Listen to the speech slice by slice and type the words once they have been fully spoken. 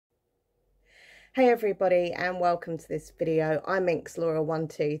Hey everybody, and welcome to this video. I'm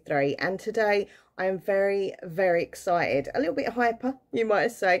Laura123, and today I am very excited, a little bit hyper you might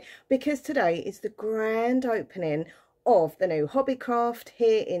say, because today is the grand opening of the new Hobbycraft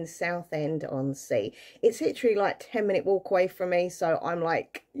here in Southend on Sea. It's literally like 10-minute walk away from me, so I'm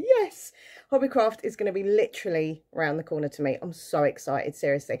like, yes, Hobbycraft is going to be literally around the corner to me. I'm so excited,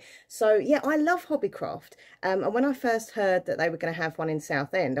 seriously. So yeah, I love Hobbycraft, and when I first heard that they were going to have one in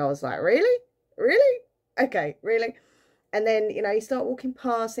Southend, I was like, really? Okay, really? And then, you know, you start walking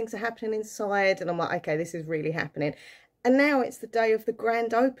past, things are happening inside, and I'm like, okay, this is really happening. And now it's the day of the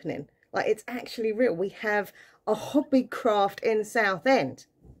grand opening. Like, it's actually real. We have a Hobbycraft in Southend.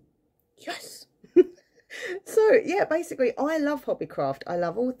 Yes. So yeah, basically I love Hobbycraft. I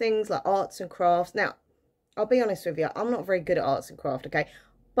love all things like arts and crafts. Now, I'll be honest with you, I'm not very good at arts and craft, okay?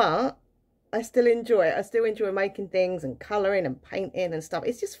 But I still enjoy it. I still enjoy making things and colouring and painting and stuff.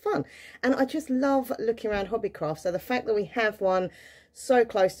 It's just fun. And I just love looking around Hobbycraft. So the fact that we have one so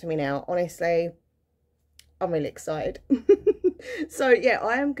close to me now, honestly, I'm really excited. So yeah,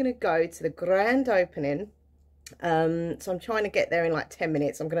 I am going to go to the grand opening. So I'm trying to get there in like 10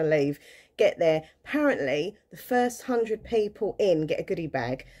 minutes. I'm going to leave, get there. Apparently, the first 100 people in get a goodie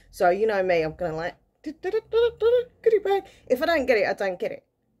bag. So you know me, I'm going to like, goodie bag. If I don't get it, I don't get it.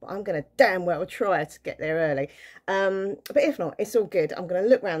 But I'm going to damn well try to get there early. But if not, it's all good. I'm going to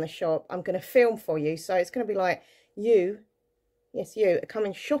look around the shop. I'm going to film for you. So it's going to be like you, yes, you, are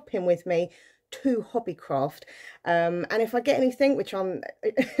coming shopping with me to Hobbycraft. And if I get anything, which I'm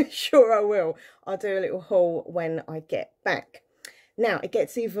sure I will, I'll do a little haul when I get back. Now, it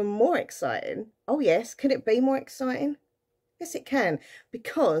gets even more exciting. Oh, yes. Could it be more exciting? Yes, it can,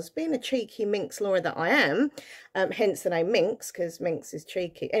 because being a cheeky minx Laura that I am, hence the name Minx, because Minx is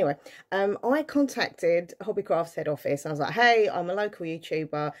cheeky. Anyway, I contacted Hobbycraft's head office. I was like, hey, I'm a local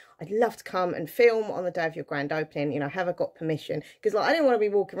YouTuber. I'd love to come and film on the day of your grand opening. You know, have I got permission? Because like, I didn't want to be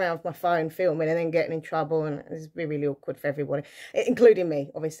walking around with my phone filming and then getting in trouble, and it's really awkward for everybody, including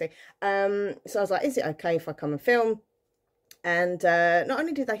me, obviously. So I was like, is it okay if I come and film? And not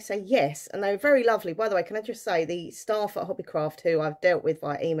only did they say yes, and they were very lovely. By the way, can I just say, the staff at Hobbycraft, who I've dealt with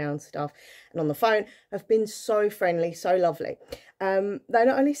via email and stuff and on the phone, have been so friendly, so lovely. They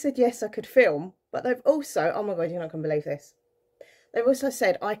not only said yes, I could film, but they've also, oh my God, you're not going to believe this. They've also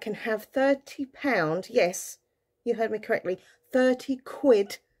said I can have £30, yes, you heard me correctly, 30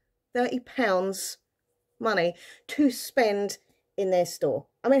 quid, £30 money to spend in their store.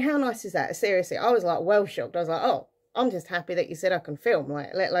 I mean, how nice is that? Seriously, I was like well shocked. I was like, oh, I'm just happy that you said I can film,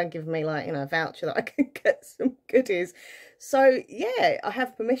 like, let alone give me, like, you know, a voucher that I can get some goodies. So yeah, I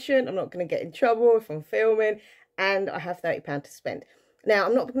have permission. I'm not going to get in trouble if I'm filming, and I have £30 to spend. Now,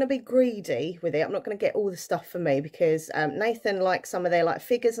 I'm not going to be greedy with it. I'm not going to get all the stuff for me, because Nathan likes some of their like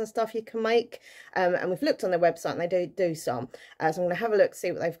figures and stuff you can make, and we've looked on their website and they do some. So I'm going to have a look,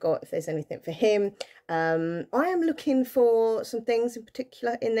 see what they've got, if there's anything for him. I am looking for some things in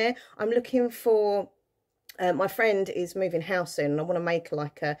particular in there. I'm looking for, my friend is moving house soon, and I want to make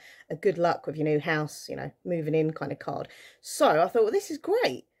like a good luck with your new house, you know, moving in kind of card. So I thought, well, this is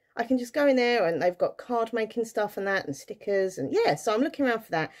great. I can just go in there, and they've got card making stuff and that, and stickers, and yeah, so I'm looking around for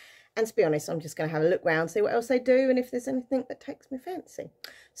that. And to be honest, I'm just going to have a look around, see what else they do, and if there's anything that takes me fancy.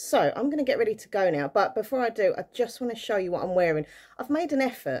 So I'm going to get ready to go now, but before I do, I just want to show you what I'm wearing. I've made an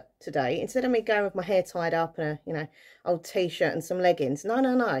effort today. Instead of me going with my hair tied up and a, you know, old t-shirt and some leggings,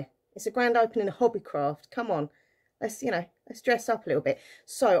 no. It's a grand opening of Hobbycraft. Come on, let's, you know, let's dress up a little bit.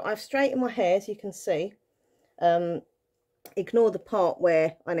 So I've straightened my hair, as you can see. Ignore the part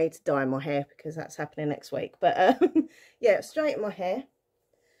where I need to dye my hair, because that's happening next week. But yeah, straighten my hair.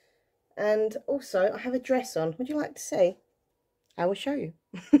 And also I have a dress on. Would you like to see? I will show you.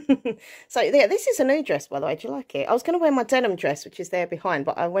 So yeah, this is a new dress, by the way. Do you like it? I was going to wear my denim dress, which is there behind,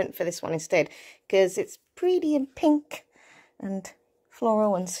 but I went for this one instead because it's pretty and pink and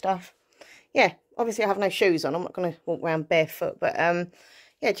floral and stuff. Yeah, obviously I have no shoes on. I'm not going to walk around barefoot, but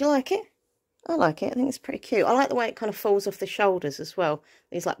yeah, do you like it? I like it. I think it's pretty cute. I like the way it kind of falls off the shoulders as well.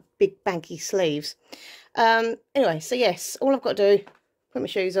 These like big baggy sleeves. Anyway, so yes, all I've got to do, put my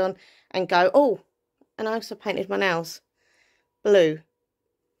shoes on and go. Oh, and I also painted my nails blue.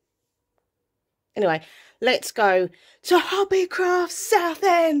 Anyway, let's go to Hobbycraft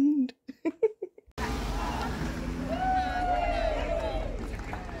Southend.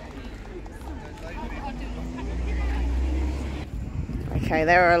 Okay,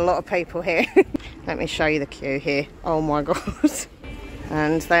 there are a lot of people here. Let me show you the queue here. Oh my God.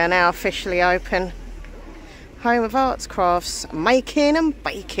 And they are now officially open. Home of arts, crafts, making and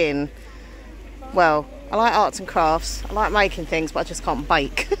baking. Well, I like arts and crafts. I like making things, but I just can't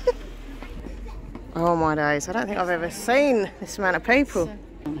bake. Oh my days, I don't think I've ever seen this amount of people.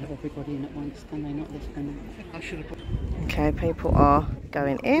 Can't have everybody in at once, can they? Not this one. Okay, people are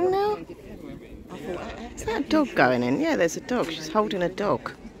going in now. Is that a dog going in? Yeah, there's a dog. She's holding a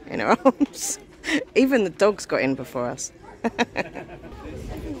dog in her arms. Even the dog's got in before us.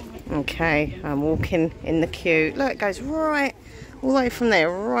 Okay, I'm walking in the queue. Look, it goes right all the way from there,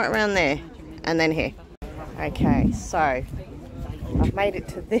 right around there, and then here. Okay, so I've made it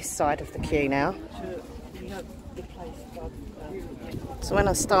to this side of the queue now. So when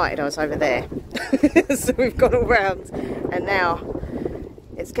I started, I was over there. So we've gone all round, and now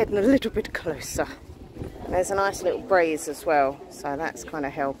it's getting a little bit closer. There's a nice little breeze as well, so that's kind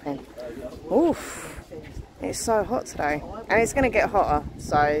of helping. Oof, it's so hot today, and it's going to get hotter,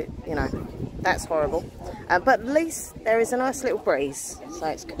 so you know, that's horrible. But at least there is a nice little breeze, so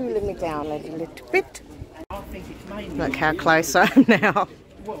it's cooling me down a little bit. Look how close I am now.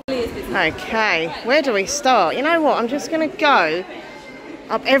 Okay, where do we start? You know what, I'm just going to go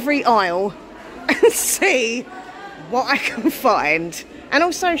up every aisle and see what I can find, and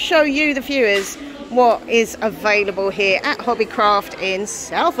also show you, the viewers, what is available here at Hobbycraft in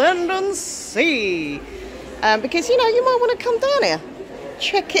Southend-on-Sea. Because, you know, you might want to come down here,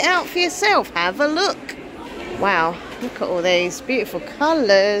 check it out for yourself, have a look. Wow, look at all these beautiful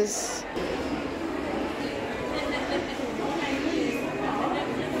colours.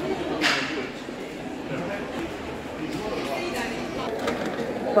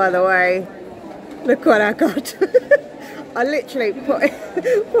 By the way, look what I got. I literally put,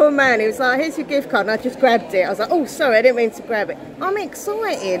 poor man, he was like, here's your gift card, and I just grabbed it. I was like, oh, sorry, I didn't mean to grab it. I'm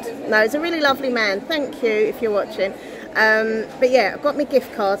excited. No, he's a really lovely man. Thank you if you're watching. But yeah, I've got my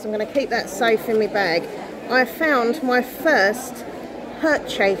gift cards. I'm going to keep that safe in my bag. I found my first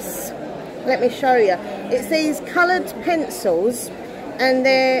purchase. Let me show you. It's these coloured pencils, and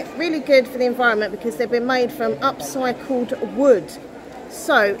they're really good for the environment because they've been made from upcycled wood.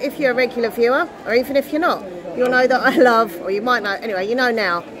 So if you're a regular viewer, or even if you're not, you'll know that I love, or you might know, anyway, you know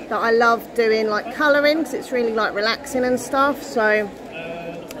now that I love doing like colouring, because it's really like relaxing and stuff. So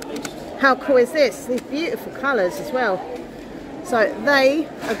how cool is this? These beautiful colours as well. So they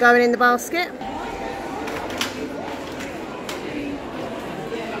are going in the basket.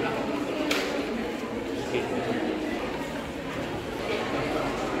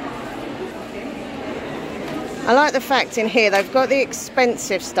 I like the fact in here they've got the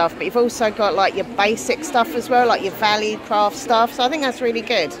expensive stuff, but you've also got like your basic stuff as well, like your value craft stuff. So I think that's really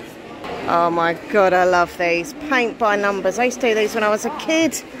good. Oh my god, I love these. Paint by numbers. I used to do these when I was a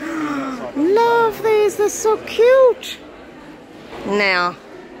kid. Love these, they're so cute. Now,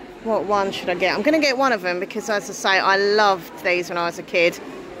 what one should I get? I'm going to get one of them because, as I say, I loved these when I was a kid.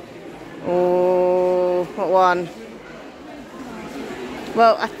 Oh, what one?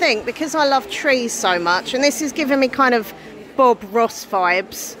 Well, I think because I love trees so much, and this is giving me kind of Bob Ross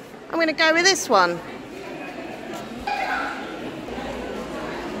vibes, I'm going to go with this one.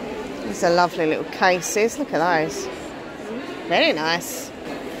 These are lovely little cases. Look at those. Very nice.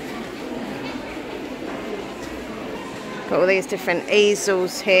 Got all these different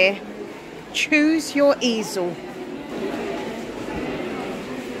easels here. Choose your easel.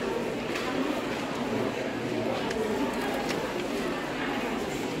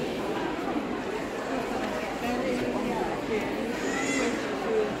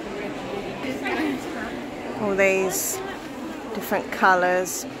 All these different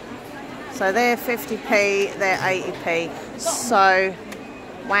colours. So they're 50p, they're 80p. So,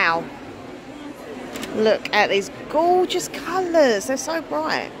 wow. Look at these gorgeous colours. They're so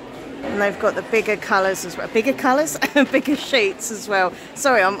bright. And they've got the bigger colours as well. Bigger colours? Bigger sheets as well.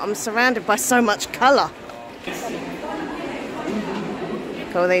 Sorry, I'm surrounded by so much colour.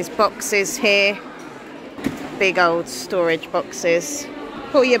 Got all these boxes here. Big old storage boxes.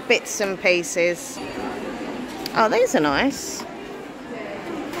 All your bits and pieces. Oh, these are nice.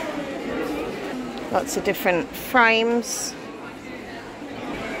 Lots of different frames.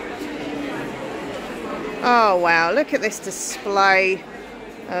 Oh wow, look at this display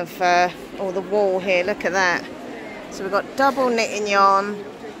of all the wall here. Look at that. So we've got double knitting yarn,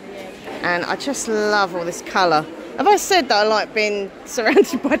 and I just love all this colour. Have I said that I like being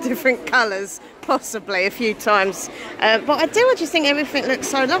surrounded by different colours? Possibly a few times, but I just think everything looks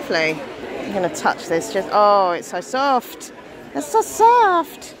so lovely. I'm going to touch this. Just oh, it's so soft. It's so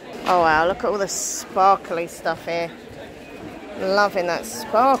soft. Oh wow, look at all the sparkly stuff here. Loving that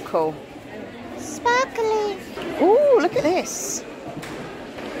sparkle. Sparkly. Ooh, look at this.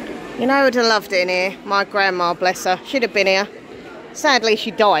 You know who would have loved it in here? My grandma, bless her. She'd have been here. Sadly,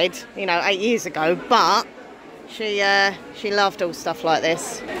 she died, you know, 8 years ago, but she loved all stuff like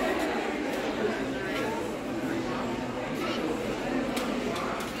this.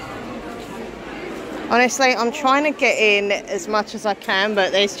 Honestly, I'm trying to get in as much as I can,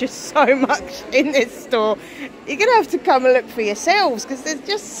 but there's just so much in this store. You're going to have to come and look for yourselves because there's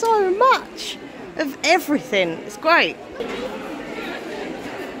just so much of everything. It's great.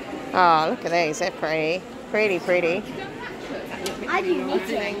 Oh, look at these. They're pretty. Pretty, pretty. I do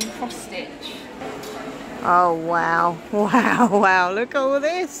knitting. Cross stitch. Oh, wow. Wow, wow. Look at all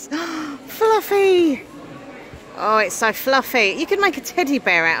this. Fluffy. Oh, it's so fluffy. You could make a teddy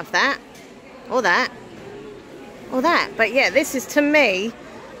bear out of that. Or that. Or that. But yeah, this is, to me,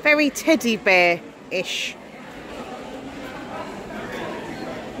 very teddy bear-ish.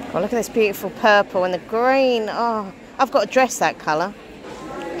 Oh, look at this beautiful purple and the green. Oh, I've got to dress that colour.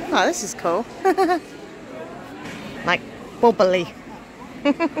 Oh, this is cool. Like, bobbly.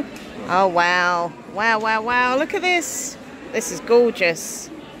 Oh, wow. Wow, wow, wow. Look at this. This is gorgeous.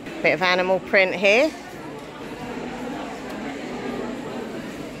 Bit of animal print here.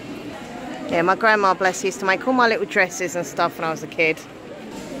 Yeah, my grandma, bless, used to make all my little dresses and stuff when I was a kid.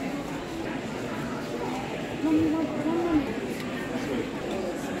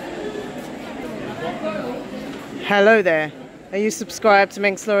 Hello there. Are you subscribed to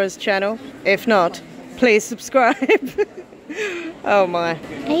Minx Laura's channel? If not, please subscribe. Oh my.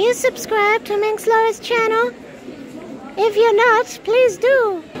 Are you subscribed to Minx Laura's channel? If you're not, please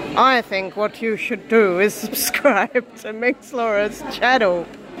do. I think what you should do is subscribe to Minx Laura's channel.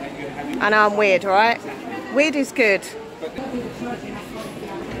 I know I'm weird, right? Weird is good.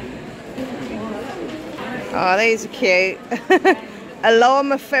 Oh, these are cute. A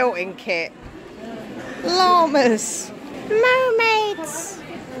llama felting kit. Llamas. Mermaids.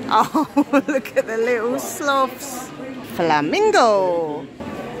 Oh, look at the little sloths. Flamingo.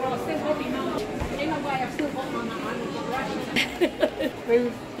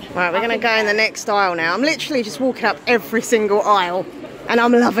 Right, we're going to go in the next aisle now. I'm literally just walking up every single aisle and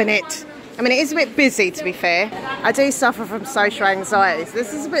I'm loving it. I mean, it is a bit busy, to be fair. I do suffer from social anxiety, so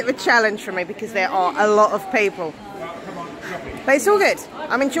this is a bit of a challenge for me because there are a lot of people. But it's all good.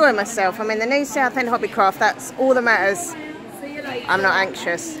 I'm enjoying myself. I'm in the new Southend Hobbycraft. That's all that matters. I'm not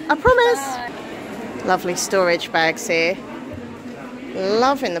anxious. I promise. Lovely storage bags here.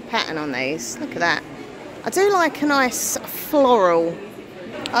 Loving the pattern on these. Look at that. I do like a nice floral.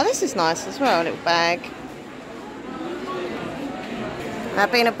 Oh, this is nice as well, a little bag. Now,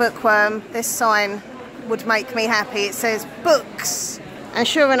 being a bookworm, this sign would make me happy. It says books. And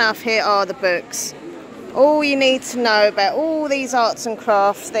sure enough, here are the books. All you need to know about all these arts and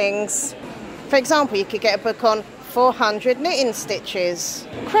crafts things. For example, you could get a book on 400 knitting stitches,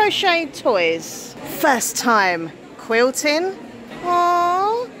 crochet toys, first time quilting.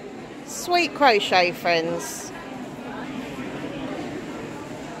 Aww, sweet crochet friends.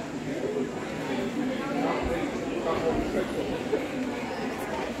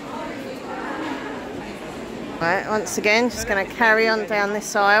 Right, once again, just going to carry on down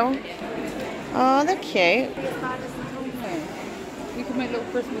this aisle. Oh, they're cute. You can make little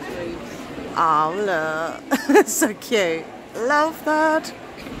Christmas wreaths. Oh, look. So cute. Love that.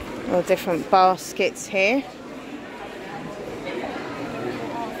 All different baskets here.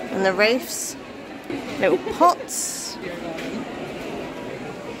 And the wreaths. Little pots.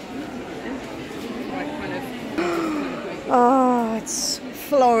 Oh, it's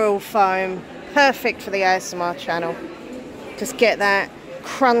floral foam. Perfect for the ASMR channel. Just get that,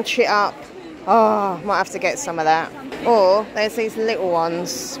 crunch it up. Oh, might have to get some of that. Or there's these little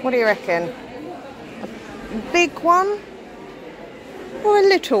ones. What do you reckon? A big one or a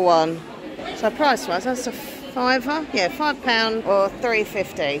little one? So price-wise, that's a £5. Yeah, £5 or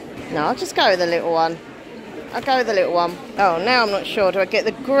 £3.50. No, I'll just go with the little one. I'll go with the little one. Oh, now I'm not sure. Do I get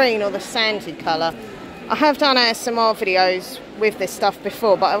the green or the sandy colour? I have done ASMR videos with this stuff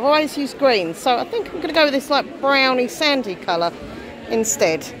before, but I've always used green, so I think I'm going to go with this like browny sandy colour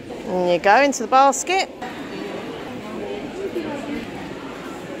instead. And you go into the basket.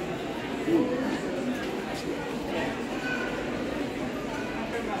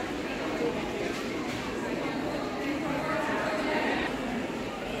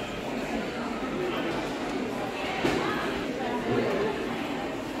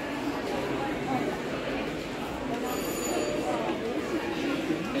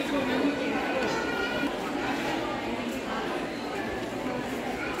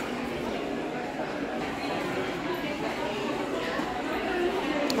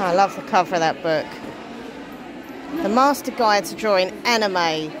 I love the cover of that book. The Master Guide to Drawing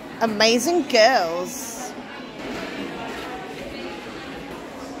Anime. Amazing Girls.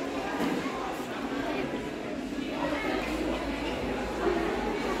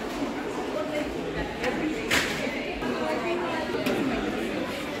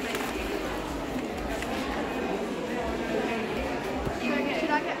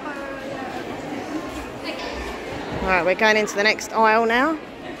 Alright, we're going into the next aisle now.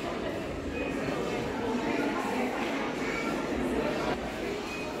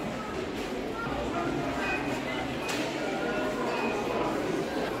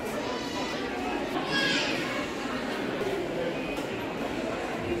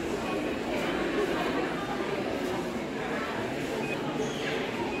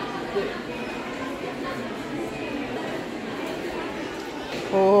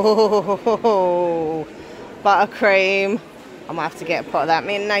 Oh, buttercream. I might have to get a pot of that.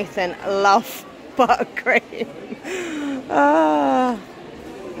 Me and Nathan love buttercream.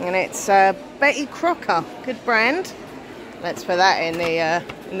 And it's Betty Crocker, good brand. Let's put that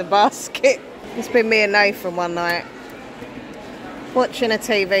in the basket. It's been me and Nathan one night watching a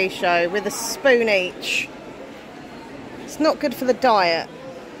TV show with a spoon each. It's not good for the diet,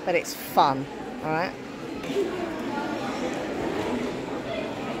 but it's fun, all right?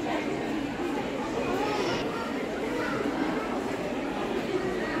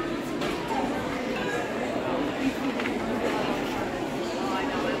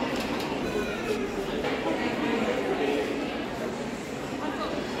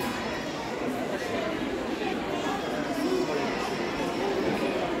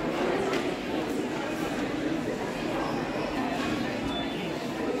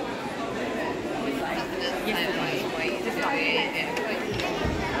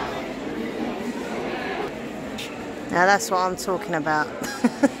 Now that's what I'm talking about.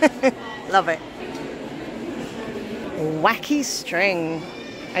 Love it. Wacky string.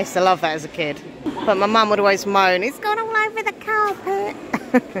 I used to love that as a kid. But my mum would always moan, it's gone all over the carpet.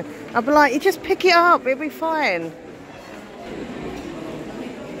 I'd be like, you just pick it up, it'll be fine.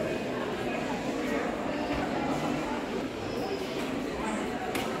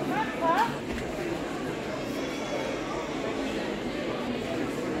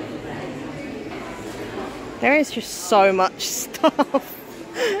 There is just so much stuff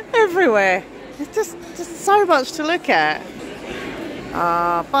everywhere. It's just so much to look at.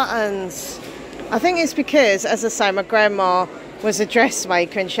 Buttons. I think it's because, as I say, my grandma was a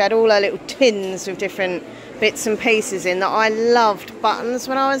dressmaker and she had all her little tins with different bits and pieces in that I loved buttons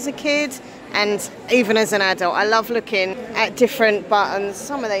when I was a kid and even as an adult. I love looking at different buttons.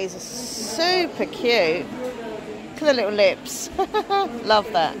 Some of these are super cute. Look at the little lips.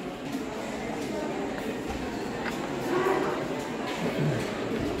 Love that.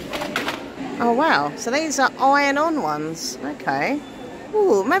 Oh wow, so these are iron-on ones. Okay.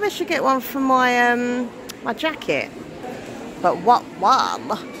 Ooh, maybe I should get one for my my jacket. But what one?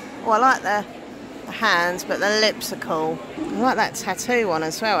 Oh, I like the hands, but the lips are cool. I like that tattoo one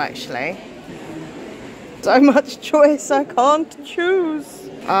as well, actually. So much choice, I can't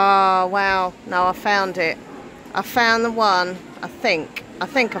choose. Oh wow, no, I found it. I found the one. I think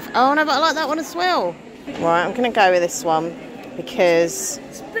I've. Oh no, but I like that one as well. Right, I'm gonna go with this one because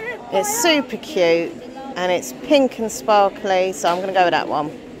it's super cute and it's pink and sparkly, so I'm going to go with that one.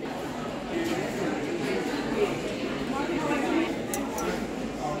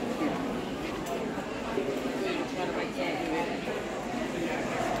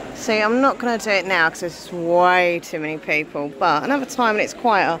 See, I'm not going to do it now because there's way too many people, but another time when it's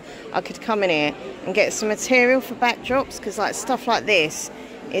quieter, I could come in here and get some material for backdrops because like stuff like this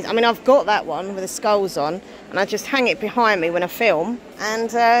is, I mean, I've got that one with the skulls on and I just hang it behind me when I film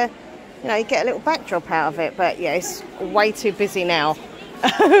and you know, you get a little backdrop out of it, but yeah, it's way too busy now.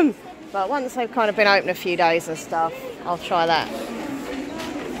 But once they've kind of been open a few days and stuff, I'll try that.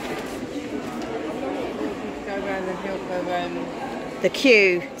 The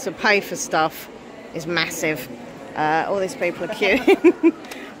queue to pay for stuff is massive. All these people are queuing.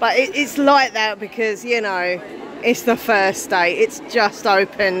 But it's like that because, you know, it's the first day. It's just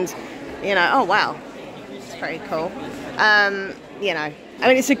opened, you know. Oh, wow. It's pretty cool. You know. I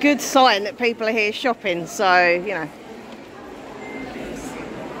mean, it's a good sign that people are here shopping, so, you know.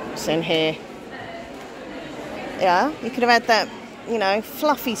 What's in here? Yeah, you could have had that, you know,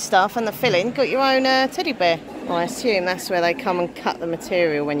 fluffy stuff and the filling. Got your own teddy bear. Well, I assume that's where they come and cut the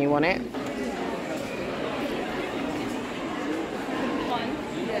material when you want it.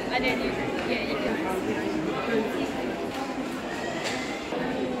 And then you can.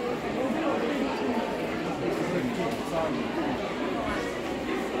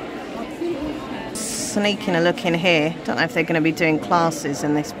 Sneaking a look in here. Don't know if they're going to be doing classes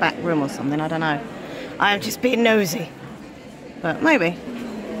in this back room or something. I don't know. I'm just being nosy. But maybe.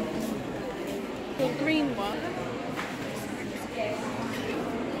 The green one.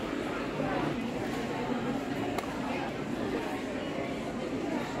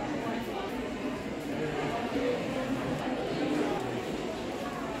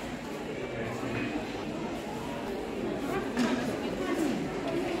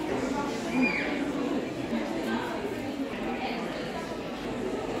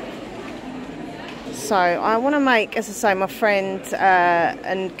 So I want to make, as I say, my friend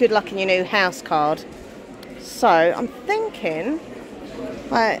and good luck in your new house card. So I'm thinking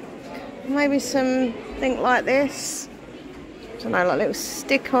like maybe something like this. I don't know, like little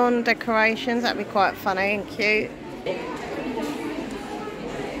stick-on decorations. That'd be quite funny and cute.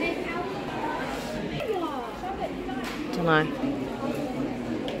 Don't know.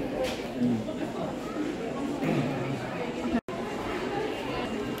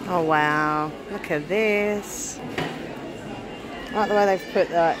 Oh wow, look at this. I like the way they've put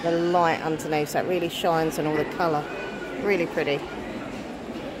the light underneath, so it really shines on all the colour. Really pretty.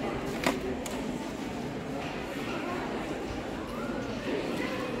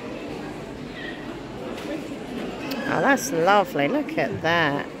 Oh, that's lovely. Look at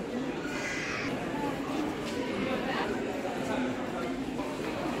that.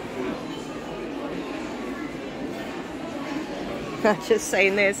 I've just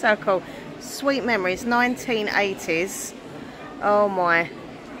seen this. How cool. Sweet Memories, 1980s. Oh my.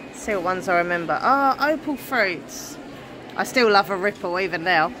 See what ones I remember. Oh, Opal Fruits. I still love a Ripple even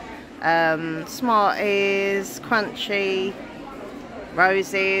now. Smarties, Crunchy,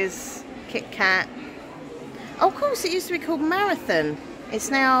 Roses, Kit Kat. Oh, of course, it used to be called Marathon.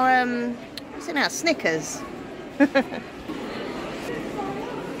 It's now, what's it now? Snickers.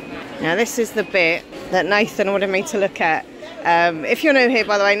 Now, this is the bit that Nathan wanted me to look at. If you're new here,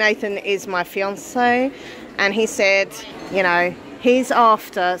 by the way, Nathan is my fiance, and he said, you know, he's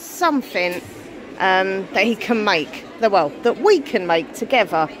after something that he can make, that we can make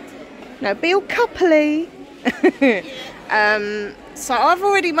together. You know, be all coupley. So I've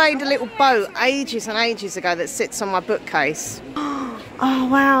already made a little boat ages and ages ago that sits on my bookcase. Oh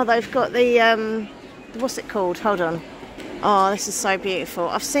wow, they've got the, what's it called? Hold on. Oh, this is so beautiful.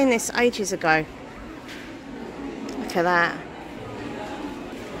 I've seen this ages ago. Look at that.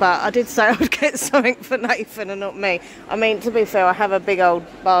 But I did say I would get something for Nathan and not me. I mean, to be fair, I have a big old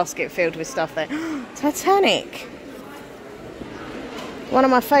basket filled with stuff there. Titanic. One of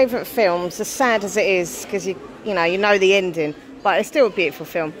my favourite films, as sad as it is, because you know the ending. But it's still a beautiful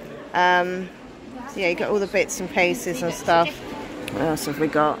film. So yeah, you got all the bits and pieces and stuff. What else have we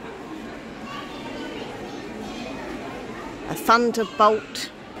got? A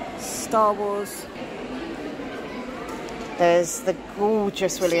Thunderbolt. Star Wars. There's the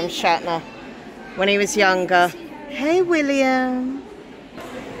gorgeous William Shatner when he was younger. Hey, William.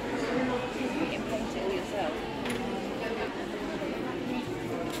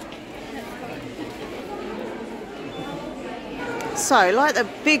 So, like the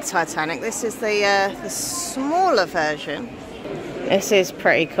big Titanic, this is the smaller version. This is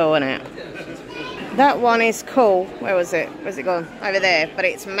pretty cool, isn't it? That one is cool. Where was it? Where's it gone? Over there, but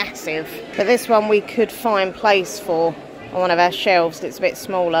it's massive. But this one we could find place for on one of our shelves. It's a bit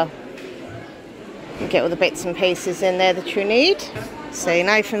smaller. You get all the bits and pieces in there that you need. See,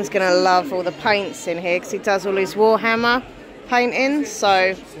 Nathan's going to love all the paints in here because he does all his Warhammer painting.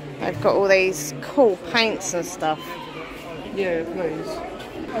 So, they've got all these cool paints and stuff. Yeah,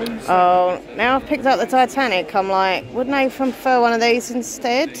 please. Oh, now I've picked up the Titanic, I'm like, would Nathan prefer one of these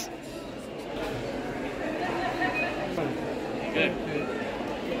instead?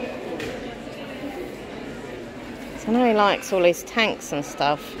 So I know he likes all his tanks and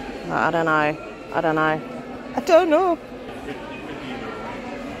stuff. But I don't know.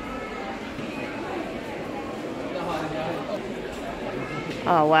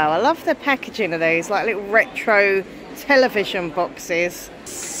 Oh wow, I love the packaging of these, like little retro television boxes.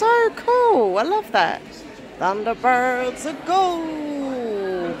 So cool, I love that. Thunderbirds are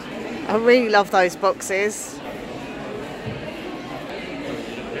gold. I really love those boxes.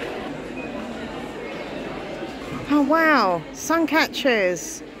 Oh wow, sun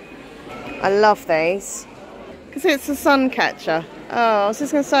catchers. I love these because it's a sun catcher. Oh, I was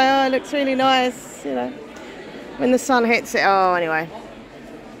just going to say, oh, it looks really nice, you know, when the sun hits it. Oh, anyway.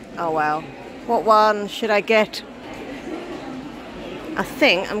 Oh wow, what one should I get? I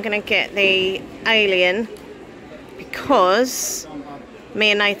think I'm going to get the Alien because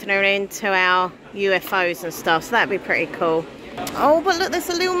me and Nathan are into our UFOs and stuff, so that'd be pretty cool. Oh, but look, there's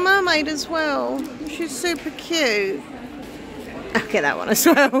a little mermaid as well. She's super cute. I'll get that one as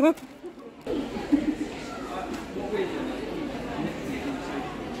well.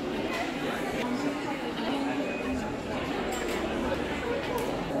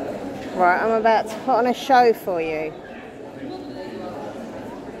 Right, I'm about to put on a show for you.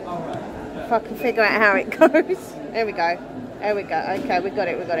 If I can figure out how it goes. There we go. There we go. Okay, we got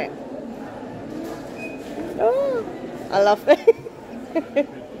it. Oh, I love this.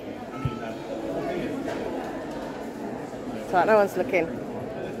 It's like no one's looking.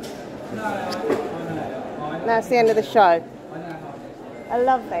 That's the end of the show. I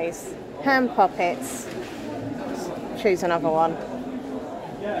love these. Hand puppets. Let's choose another one.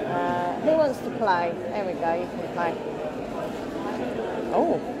 Who wants to play? There we go, you can play.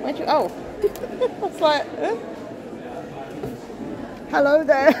 Oh, where'd you... Oh. I was like, huh? Hello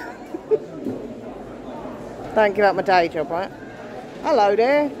there. Don't give up my day job, right? Hello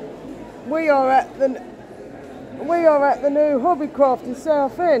there. We are at the new Hobbycraft in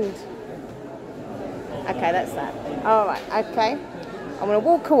Southend. Okay, that's that. All right, okay. I'm gonna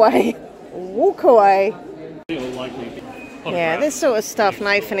walk away. Walk away. Yeah, this sort of stuff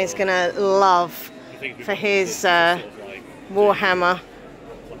Nathan is gonna love for his Warhammer,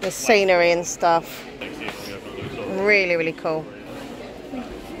 the scenery and stuff. Really, really cool.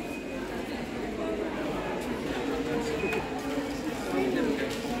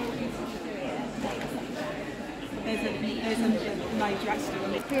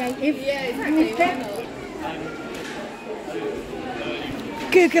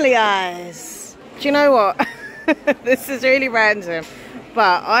 Googly eyes. Do you know what? This is really random,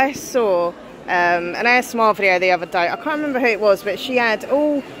 but I saw an ASMR video the other day. I can't remember who it was, but she had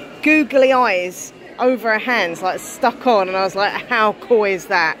all googly eyes over her hands, like stuck on, and I was like, how cool is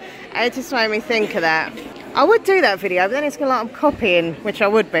that? And it just made me think of that. I would do that video, but then it's gonna like I'm copying, which I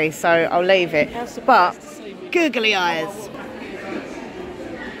would be, so I'll leave it. But googly eyes.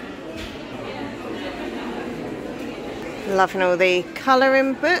 Loving all the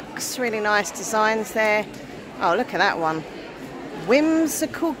colouring books, really nice designs there. Oh, look at that one.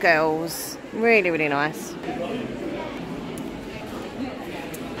 Whimsical Girls, really, really nice.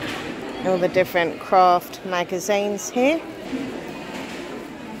 All the different craft magazines here.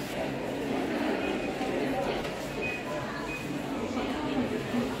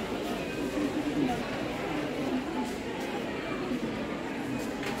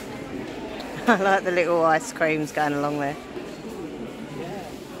 I like the little ice creams going along there.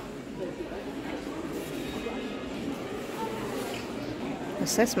 It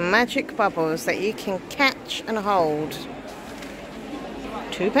says magic bubbles that you can catch and hold.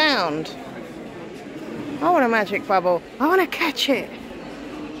 £2. I want a magic bubble. I want to catch it.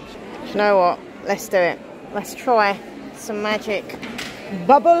 Do you know what? Let's do it. Let's try some magic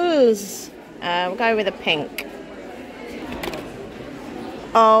bubbles. We'll go with a pink.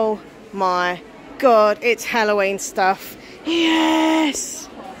 Oh my god, it's Halloween stuff. Yes!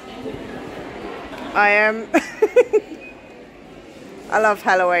 I am... I love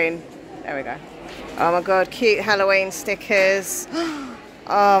Halloween. There we go. Oh my god, cute Halloween stickers.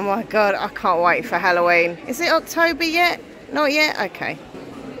 Oh my god, I can't wait for Halloween. Is it October yet? Not yet? Okay.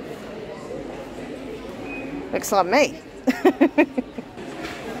 Looks like me.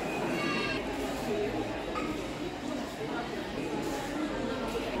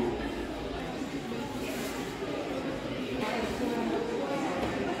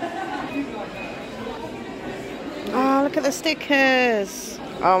 Oh, look at the stickers.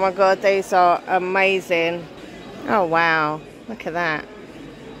 Oh my god, these are amazing. Oh wow, look at that.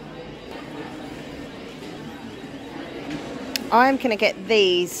 I'm going to get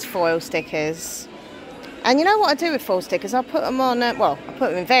these foil stickers. And you know what I do with foil stickers? I put them on, well, I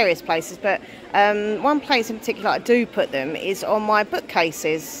put them in various places, but one place in particular I do put them is on my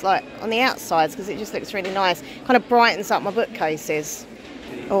bookcases, like on the outsides, because it just looks really nice. Kind of brightens up my bookcases.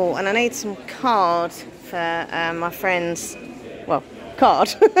 Oh, and I need some card for my friend's, well, card.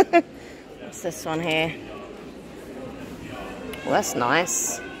 What's this one here? Well, that's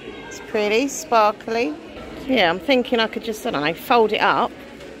nice. It's pretty, sparkly. Yeah, I'm thinking I could just, I don't know, fold it up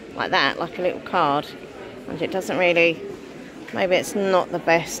like that, like a little card. And it doesn't really, maybe it's not the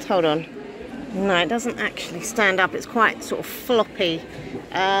best. Hold on. No, it doesn't actually stand up. It's quite sort of floppy.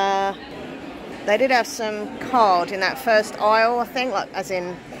 They did have some card in that first aisle, I think, like as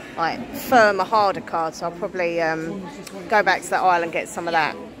in like firmer, harder cards. So I'll probably go back to that aisle and get some of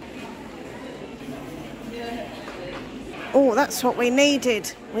that. Oh, that's what we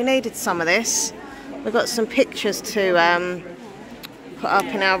needed. We needed some of this. We've got some pictures to put up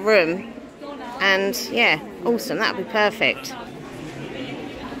in our room. And yeah, awesome. That'd be perfect.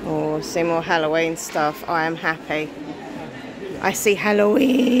 Oh, see more Halloween stuff. I am happy. I see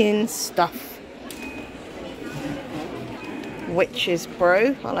Halloween stuff. Witch's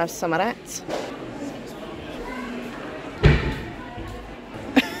brew. I'll have some of that.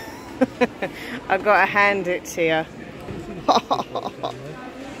 I've got to hand it to you.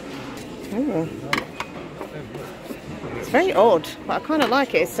 Ooh. It's very odd, but I kind of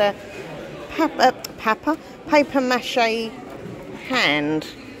like it. It's a paper mache hand.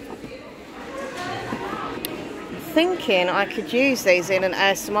 Thinking I could use these in an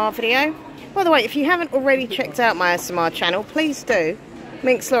ASMR video. By the way, if you haven't already checked out my ASMR channel, please do.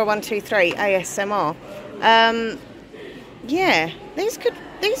 MinxLaura123 ASMR. Yeah, these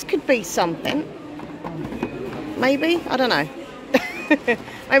could be something. Maybe, I don't know.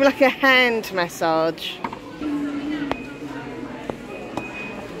 Maybe like a hand massage.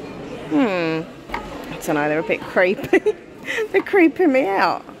 I don't know, they're a bit creepy. They're creeping me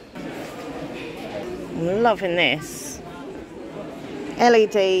out. I'm loving this.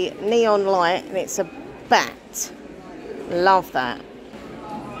 LED neon light, and it's a bat. Love that.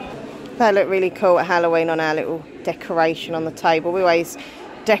 They look really cool at Halloween on our little decoration on the table. We always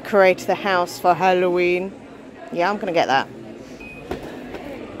decorate the house for Halloween. Yeah, I'm going to get that.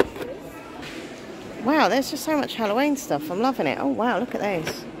 Wow, there's just so much Halloween stuff. I'm loving it. Oh, wow, look at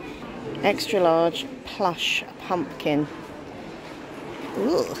those. Extra large plush pumpkin.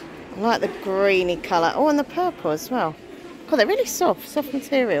 Ooh, I like the greeny colour. Oh, and the purple as well. God, they're really soft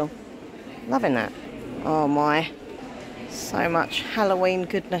material. Loving that. Oh my, so much Halloween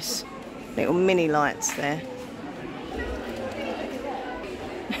goodness. Little mini lights there.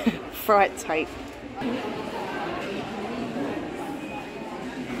 Fright tape.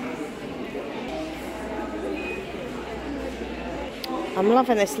 I'm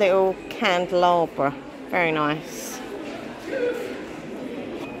loving this little candelabra. Very nice.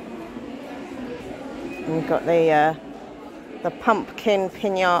 And we've got the pumpkin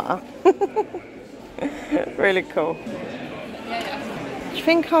pinata. Really cool. Do you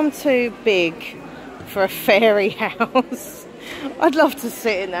think I'm too big for a fairy house? I'd love to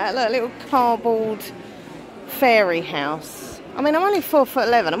sit in that. Look, a little cardboard fairy house. I mean, I'm only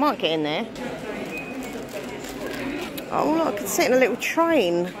 4'11". I might get in there. Oh, look, I could sit in a little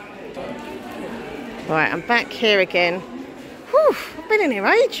train. Right, I'm back here again. Whew, I've been in here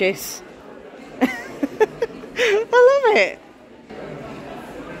ages. I love it.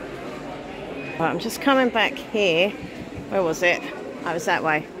 Right, I'm just coming back here. Where was it? I was that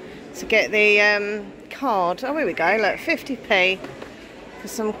way. To get the card. Oh, here we go. Look, 50p for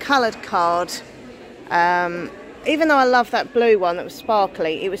some coloured card. Even though I love that blue one that was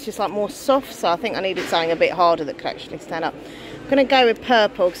sparkly, it was just like more soft, so I think I needed something a bit harder that could actually stand up. I'm going to go with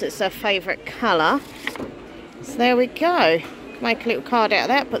purple because it's her favourite colour. So there we go. Make a little card out of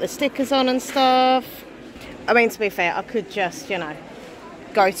that, put the stickers on and stuff. I mean, to be fair, I could just, you know,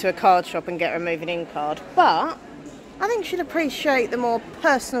 go to a card shop and get a moving in card, but I think she'd appreciate the more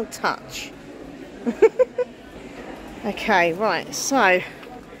personal touch. Okay, right, so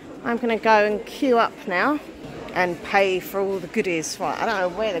I'm going to go and queue up now and pay for all the goodies. Right, I don't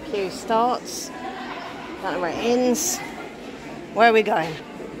know where the queue starts, I don't know where it ends. Where are we going?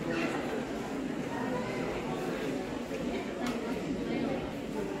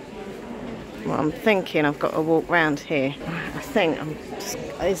 Well, I'm thinking I've got to walk round here. I think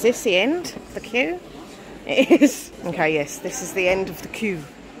is this the end of the queue? It is. Okay, yes, this is the end of the queue.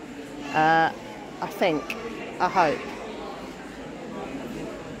 I think. I hope.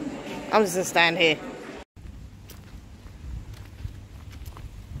 I'm just going to stand here.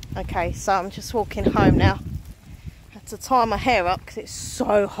 Okay, so I'm just walking home now. I had to tie my hair up because it's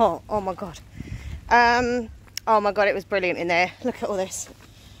so hot. Oh my god. Oh my god, it was brilliant in there. Look at all this.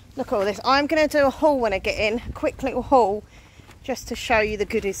 Look at all this. I'm going to do a haul when I get in. A quick little haul just to show you the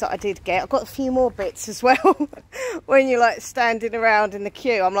goodies that I did get. I've got a few more bits as well. When you're like standing around in the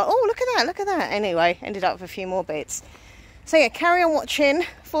queue, I'm like, oh, look at that, look at that. Anyway, ended up with a few more bits. So yeah, carry on watching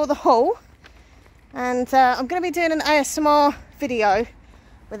for the haul. And I'm going to be doing an ASMR video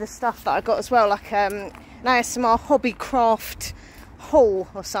with the stuff that I got as well, like an ASMR Hobbycraft haul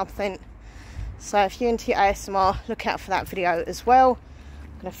or something. So if you're into your ASMR, look out for that video as well.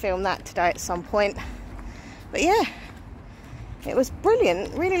 I'm going to film that today at some point. But yeah, it was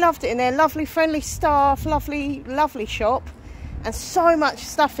brilliant. Really loved it in there. Lovely, friendly staff, lovely, lovely shop, and so much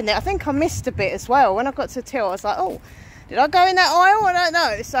stuff in there. I think I missed a bit as well. When I got to the till, I was like, oh, did I go in that aisle? I don't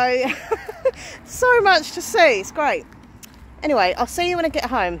know. So, so much to see. It's great. Anyway, I'll see you when I get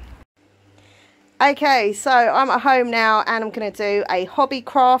home. Okay, so I'm at home now and I'm going to do a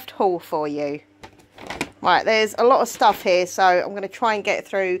Hobbycraft haul for you. Right, there's a lot of stuff here, so I'm going to try and get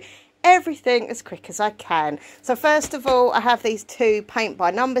through everything as quick as I can. So first of all, I have these two paint by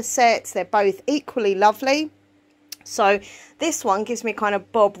number sets. They're both equally lovely. So this one gives me kind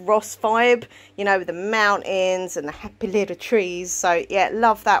of Bob Ross vibe, you know, with the mountains and the happy little trees. So yeah,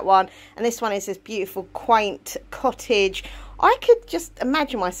 love that one. And this one is this beautiful quaint cottage. I could just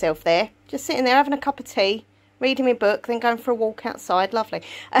imagine myself there, just sitting there having a cup of tea, reading my book, then going for a walk outside. Lovely.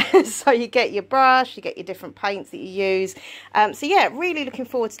 So you get your brush, you get your different paints that you use. So yeah, really looking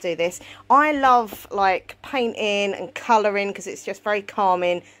forward to do this. I love like painting and colouring because it's just very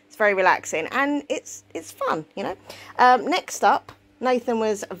calming. It's very relaxing and it's fun, you know. Next up, Nathan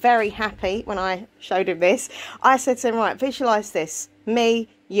was very happy when I showed him this. I said to him, right, visualise this. Me,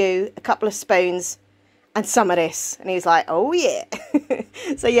 you, a couple of spoons, and some of this. And he was like, oh yeah.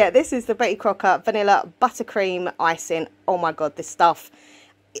 So yeah, this is the Betty Crocker vanilla buttercream icing. Oh my god, this stuff.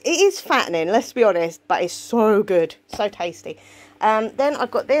 It is fattening, let's be honest, but it's so good. So tasty. Then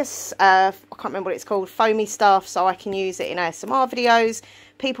I've got this, I can't remember what it's called, foamy stuff, so I can use it in ASMR videos.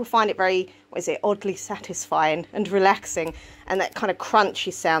 People find it very, what is it, oddly satisfying and relaxing, and that kind of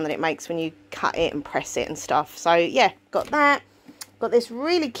crunchy sound that it makes when you cut it and press it and stuff. So yeah, got that. Got this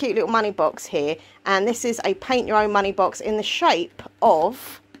really cute little money box here, and this is a paint your own money box in the shape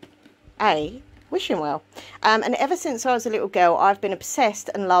of a wishing well. And ever since I was a little girl, I've been obsessed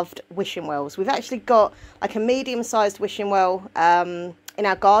and loved wishing wells. We've actually got like a medium-sized wishing well in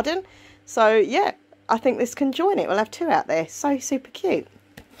our garden. So yeah, I think this can join it. We'll have two out there. So super cute.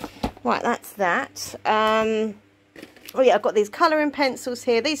 Right, that's that. Oh yeah, I've got these colouring pencils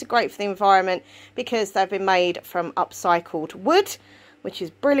here. These are great for the environment because they've been made from upcycled wood, which is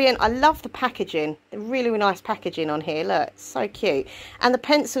brilliant. I love the packaging. Really, really nice packaging on here. Look, it's so cute. And the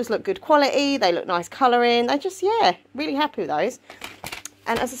pencils look good quality. They look nice colouring. They just, yeah, really happy with those.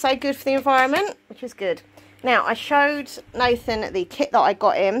 And as I say, good for the environment, which is good. Now, I showed Nathan the kit that I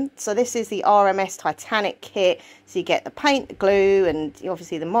got him. So this is the RMS Titanic kit. So you get the paint, the glue, and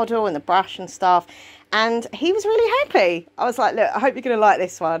obviously the model and the brush and stuff. And he was really happy. I was like, look, I hope you're going to like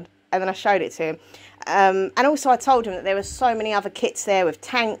this one. And then I showed it to him. And also I told him that there were so many other kits there with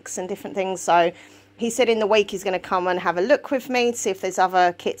tanks and different things. So he said in the week he's going to come and have a look with me to see if there's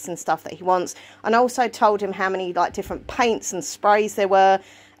other kits and stuff that he wants. And I also told him how many like different paints and sprays there were.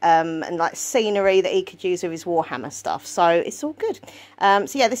 And like scenery that he could use with his Warhammer stuff. So it's all good.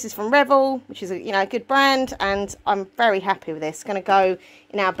 So yeah, this is from Revel, which is a, you know, a good brand, and I'm very happy with this. It's going to go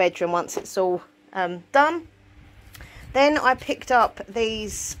in our bedroom once it's all done. Then I picked up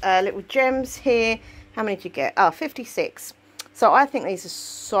these little gems here. How many did you get? Oh, 56. So I think these are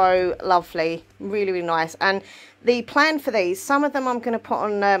so lovely, really, really nice. And the plan for these, some of them I'm going to put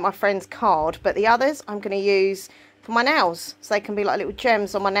on my friend's card, but the others I'm going to use for my nails, so they can be like little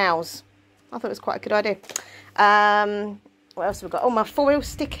gems on my nails. I thought it was quite a good idea. What else have we got? Oh, my foil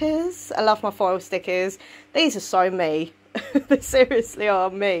stickers. I love my foil stickers. These are so me. They seriously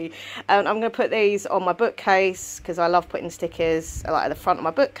are me. I'm going to put these on my bookcase because I love putting stickers like at the front of my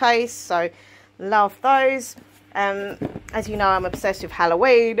bookcase. So love those. As you know, I'm obsessed with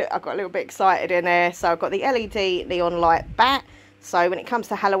Halloween. I got a little bit excited in there. So I've got the LED neon light bat. So when it comes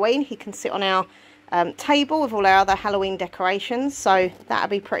to Halloween, he can sit on our table with all our other Halloween decorations, so that'll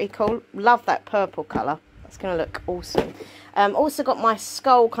be pretty cool. Love that purple colour. That's going to look awesome. Also got my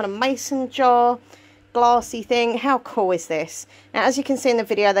skull kind of mason jar glassy thing. How cool is this? Now, as you can see in the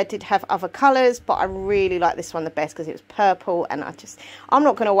video, they did have other colours, but I really like this one the best because it was purple, and I'm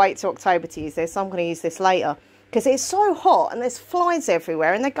not going to wait till October to use this. I'm going to use this later because it's so hot and there's flies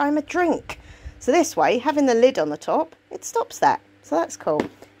everywhere and they go in my drink. So this way, having the lid on the top, it stops that. So that's cool.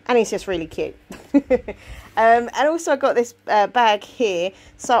 And he's just really cute. And also I got this bag here.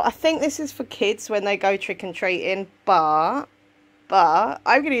 So I think this is for kids when they go trick-and-treating. But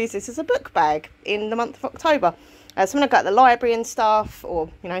I'm going to use this as a book bag in the month of October. So when I go to the library and stuff, or,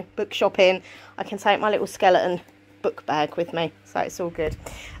 you know, book shopping, I can take my little skeleton book bag with me. So it's all good.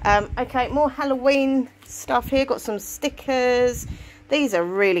 Okay, more Halloween stuff here. Got some stickers. These are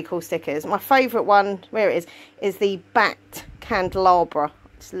really cool stickers. My favourite one, where it is the Bat Candelabra.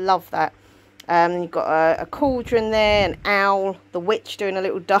 Just love that. You've got a cauldron there, an owl, the witch doing a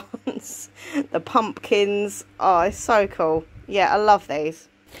little dance, the pumpkins. Oh, it's so cool. Yeah, I love these.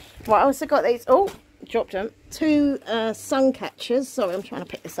 Right, I also got these. Oh, dropped them. Two sun catchers. Sorry, I'm trying to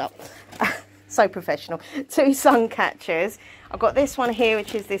pick this up. So professional. Two sun catchers. I've got this one here,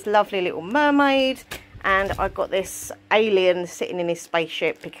 which is this lovely little mermaid. And I've got this alien sitting in his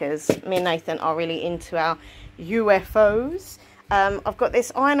spaceship because me and Nathan are really into our UFOs. I've got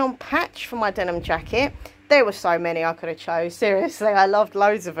this iron-on patch for my denim jacket. There were so many I could have chose. Seriously, I loved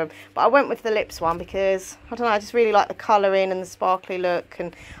loads of them. But I went with the lips one because, I don't know, I just really like the colouring and the sparkly look.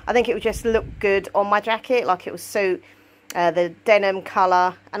 And I think it would just look good on my jacket. Like it would suit the denim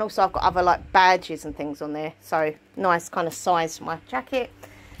colour. And also I've got other like badges and things on there. So nice kind of size for my jacket.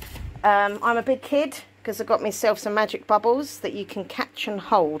 I'm a big kid because I got myself some magic bubbles that you can catch and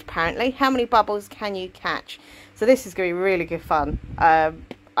hold, apparently. How many bubbles can you catch? So this is going to be really good fun. I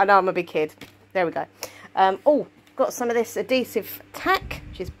know I'm a big kid. There we go. Oh, got some of this adhesive tack,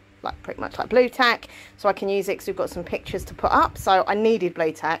 which is like pretty much like blue tack, so I can use it because we've got some pictures to put up. So I needed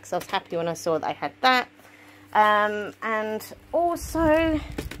blue tack, so I was happy when I saw they had that. And also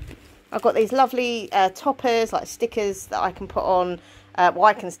I've got these lovely toppers, like stickers that I can put on. Well,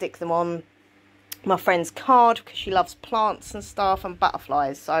 I can stick them on my friend's card because she loves plants and stuff and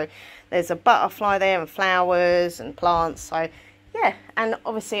butterflies. So there's a butterfly there and flowers and plants. So yeah, and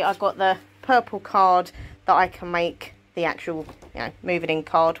obviously I've got the purple card that I can make the actual, you know, move it in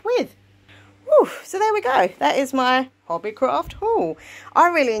card with. Whew, so there we go. That is my Hobbycraft haul. I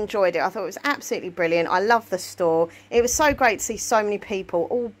really enjoyed it. I thought it was absolutely brilliant. I love the store. It was so great to see so many people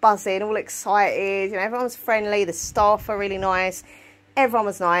all buzzing, all excited. You know, everyone was friendly. The staff are really nice. Everyone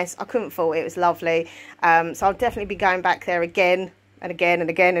was nice. I couldn't fault it. It was lovely. So I'll definitely be going back there again and again and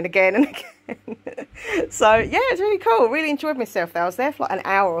again and again and again. So yeah, it's really cool. Really enjoyed myself there. I was there for like an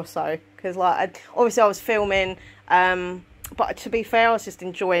hour or so because like obviously I was filming. But to be fair, I was just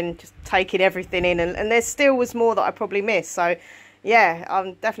enjoying just taking everything in, and there still was more that I probably missed. So yeah,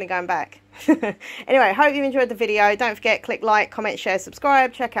 I'm definitely going back. Anyway, hope you enjoyed the video. Don't forget, click like, comment, share,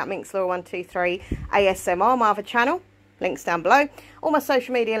 subscribe. Check out MinxLaura123 ASMR, my other channel. Links down below. All my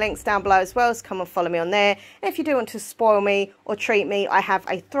social media links down below as well, so come and follow me on there. And if you do want to spoil me or treat me, I have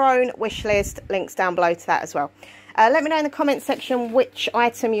a throne wish list. Links down below to that as well. Let me know in the comment section which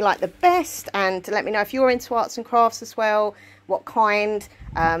item you like the best, and let me know if you're into arts and crafts as well. What kind?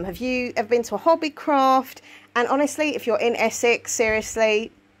 Have you ever been to a Hobbycraft? And honestly, if you're in Essex,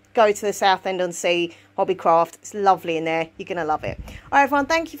 seriously, go to the Southend and see Hobbycraft. It's lovely in there. You're going to love it. All right, everyone.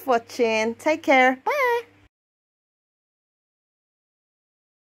 Thank you for watching. Take care. Bye.